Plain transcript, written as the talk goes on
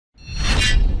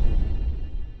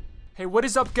Hey, what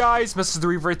is up guys?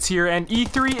 MrTheRevertz here, and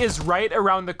E3 is right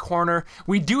around the corner.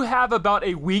 We do have about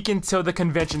a week until the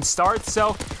convention starts,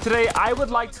 so today I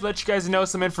would like to let you guys know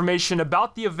some information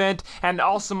about the event and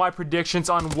also my predictions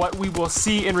on what we will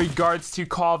see in regards to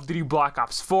Call of Duty Black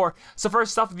Ops 4. So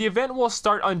first off, the event will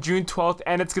start on June 12th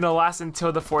and it's going to last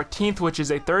until the 14th, which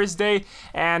is a Thursday,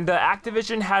 and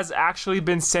Activision has actually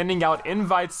been sending out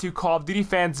invites to Call of Duty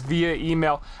fans via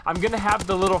email. I'm going to have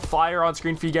the little flyer on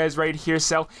screen for you guys right here,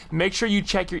 so make sure you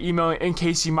check your email in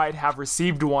case you might have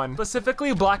received one.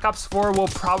 Specifically, Black Ops 4 will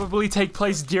probably take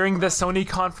place during the Sony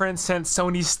conference, since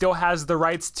Sony still has the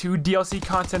rights to DLC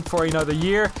content for another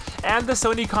year, and the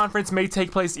Sony conference may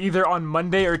take place either on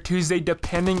Monday or Tuesday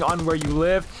depending on where you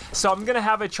live. So I'm gonna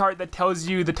have a chart that tells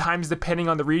you the times depending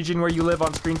on the region where you live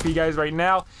on screen for you guys right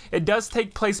now. It does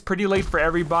take place pretty late for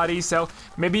everybody, so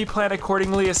maybe plan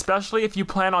accordingly, especially if you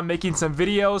plan on making some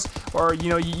videos, or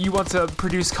you want to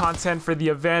produce content for the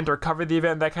event or cover the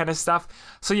event, that kind of stuff.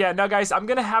 So yeah, now guys, I'm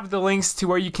gonna have the links to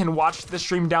where you can watch the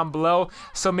stream down below,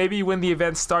 so maybe when the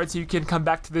event starts you can come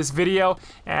back to this video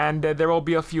and there will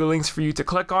be a few links for you to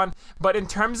click on. But in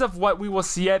terms of what we will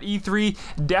see at E3,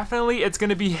 definitely it's going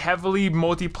to be heavily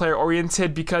multiplayer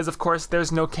oriented because of course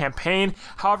there's no campaign.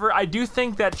 However, I do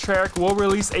think that Treyarch will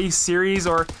release a series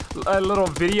or a little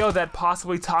video that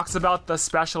possibly talks about the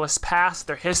specialist's past,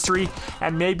 their history,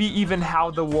 and maybe even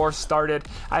how the war started.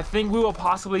 I think we will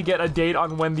possibly get a date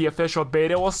on when the official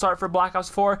beta will start for Black Ops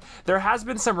 4. There has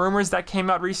been some rumors that came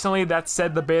out recently that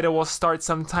said the beta will start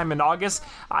sometime in August.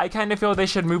 I kind of feel they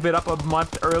should move it up a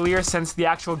month earlier since the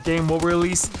actual game will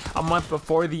release a month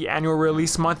before the annual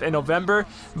release month in November.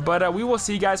 But we will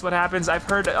see guys what happens. I've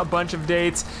heard a bunch of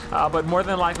dates, but more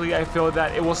than likely I feel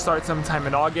that it will start sometime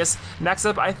in August. Next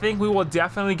up, I think we will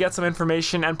definitely get some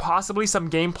information and possibly some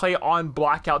gameplay on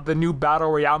Blackout, the new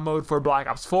Battle Royale mode for Black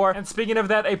Ops 4. And speaking of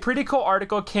that, a pretty cool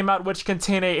article came out which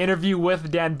contained an interview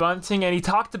with Dan Bunting, and he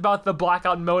talked about the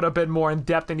Blackout mode a bit more in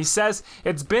depth, and he says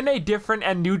it's been a different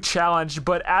and new challenge,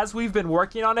 but as we've been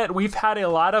working on it, we've had a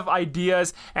lot of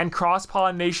ideas and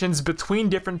cross-pollinations between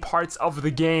different parts of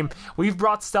the game. We've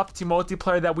brought stuff to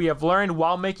multiplayer that we have learned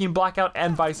while making Blackout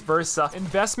and vice versa.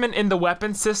 Investment in the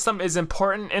weapon system is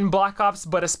important in Black Ops,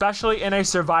 but especially in a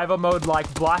survival mode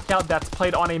like Blackout that's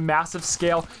played on a massive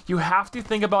scale, you have to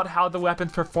think about how the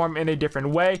weapons perform in a different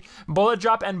way. Bullet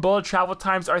drop and bullet travel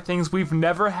times are things we've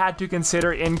never had to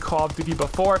consider in Call of Duty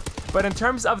before, but in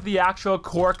terms of the actual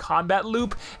core combat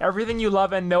loop, everything you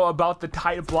love and know about the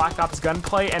tight Black Ops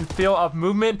gunplay and feel of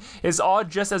movement is all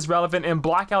just as relevant in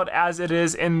Blackout as it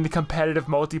is in the competitive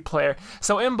multiplayer.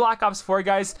 So in Black Ops 4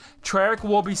 guys, Treyarch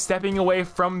will be stepping away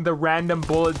from the random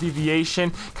bullet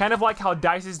deviation, kind of like how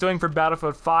DICE is doing for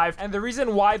Battlefield 5, and the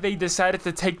reason why they decided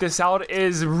to take this out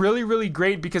is really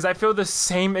great because I feel the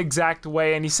same exact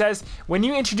way. And he says when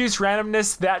you introduce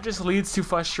randomness, that just leads to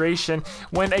frustration.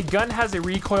 When a gun has a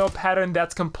recoil pattern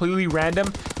that's completely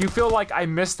random, you feel like I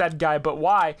missed that guy, but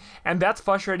why? And that's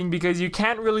frustrating because you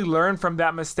can't really learn from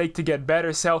that mistake to get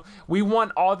better. So we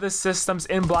want all the systems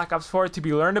in Black Ops 4 to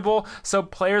be learnable so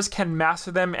players can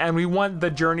master them, and we want the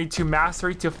journey to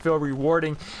mastery to feel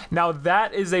rewarding. Now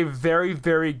that is a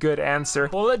very good answer.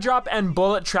 Bullet drop and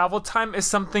bullet travel time is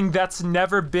something that's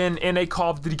never been in a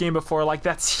Call of Duty game before. Like,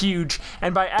 that's huge,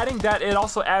 and by adding that, it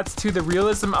also adds to the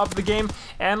realism of the game.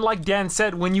 And like Dan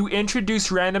said, when you introduce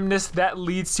randomness, that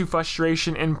leads to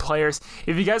frustration in players.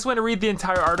 If you guys want to read the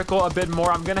entire article a bit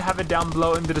more, I'm gonna have it down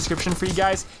below in the description for you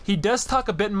guys. He does talk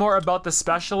a bit more about the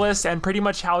specialists and pretty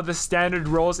much how the standard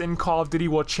roles in Call of Duty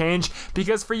will change,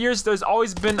 because for years there's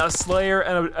always been a slayer,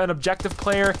 an objective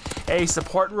player, a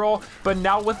support role, but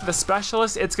now with the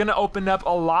specialist, it's gonna open up a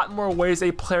lot more ways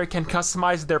a player can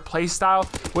customize their playstyle,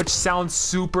 which sounds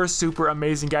super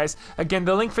amazing guys. Again,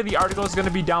 the link for the article is going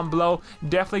to be down below.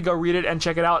 Definitely go read it and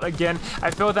check it out. Again,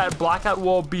 I feel that Blackout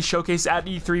will be showcased at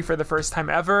E3 for the first time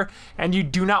ever, and you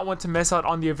do not want to miss out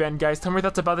on the event guys. Tell me your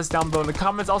thoughts about this down below in the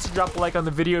comments. Also drop a like on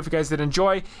the video if you guys did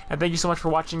enjoy, and thank you so much for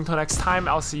watching. Until next time,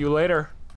 I'll see you later.